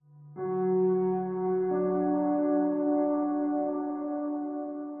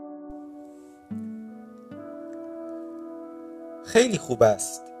خیلی خوب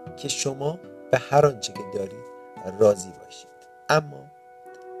است که شما به هر آنچه که دارید راضی باشید، اما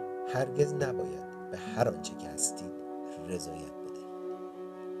هرگز نباید به هر آنچه که هستید رضایت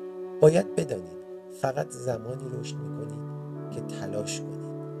بدهید. باید بدانید فقط زمانی رشد می‌کنید که تلاش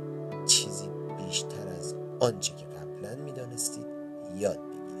کنید چیزی بیشتر از آنچه که قبلا می‌دانستید یاد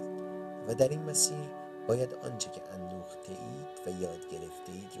بگیرید و در این مسیر باید آنچه که اندوخته اید و یاد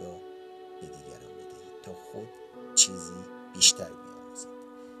گرفته اید را به دیگران بدهید تا خود چیزی بیشتر بیاموزید،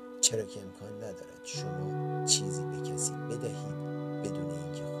 چرا که امکان ندارد شما چیزی به کسی بدهید بدون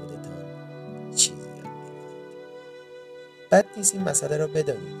اینکه خودتان چیزی یاد بگیرید. بد نیست این مسئله را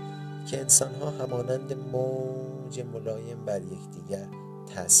بدانید که انسان‌ها همانند موج ملایم بر یکدیگر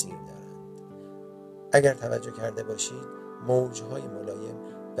تأثیر دارند. اگر توجه کرده باشید، موج‌های ملایم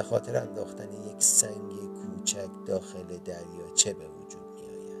به خاطر انداختن یک سنگ کوچک داخل دریاچه به وجود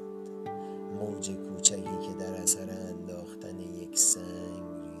می‌آیند. موج کوچکی که در اثر انداختن یک سنگ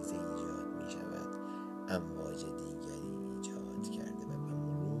ریزه ایجاد می‌شود، امواج دیگری ایجاد کرده و به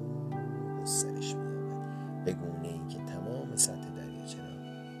مرور گسترش می‌یابد، به گونه‌ای که تمام سطح دریاچه را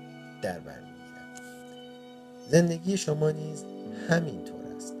در بر می‌گیرد. زندگی شما نیز همینطور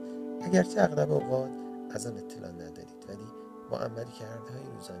است. اگرچه اغلب اوقات از آن اطلاع ندارید، ولی با عملکردهای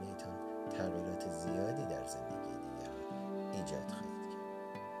روزانه‌تان تغییرات زیادی در زندگی دیگران ایجاد خواهید کرد.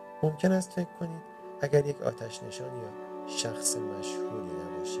 ممکن است فکر کنید اگر یک آتش نشان یا شخص مشهوری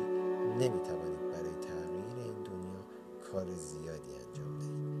نباشید نمی‌توانید برای تغییر این دنیا کار زیادی انجام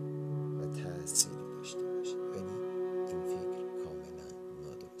دهید و تأثیری داشته باشید، ولی این فکر کاملا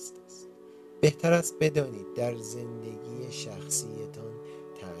نادرست است. بهتر است بدانید در زندگی شخصیتان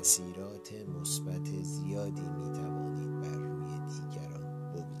تأثیرات مثبت زیادی می‌توانید بر روی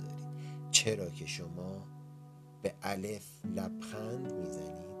دیگران بگذارید، چرا که شما به الف لبخند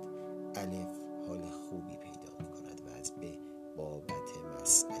میزنید، الف حال خوبی پیدا می‌کند و از به بابت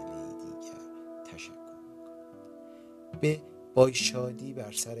مسئله دیگر تشکر می‌کند. به با شادی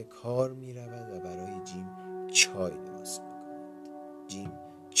بر سر کار می‌رود و برای جیم چای درست می‌کند. جیم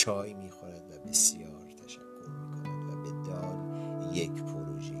چای می‌خورد و بسیار تشکر می‌کند و به دال یک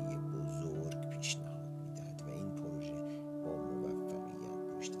پروژه بزرگ پیشنهاد می‌دهد و این پروژه با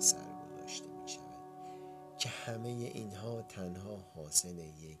موفقیت پشت سر گذاشته می‌شود که همه اینها تنها حاصل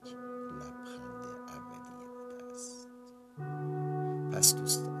یک لبخند اولیه بوده است. پس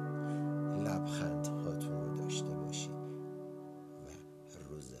دوستان، لبخند هاتون رو داشته باشید و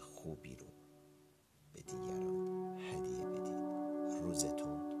روز خوبی رو به دیگران هدیه بدید.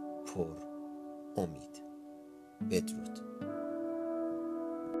 روزتون پر امید. بدرود.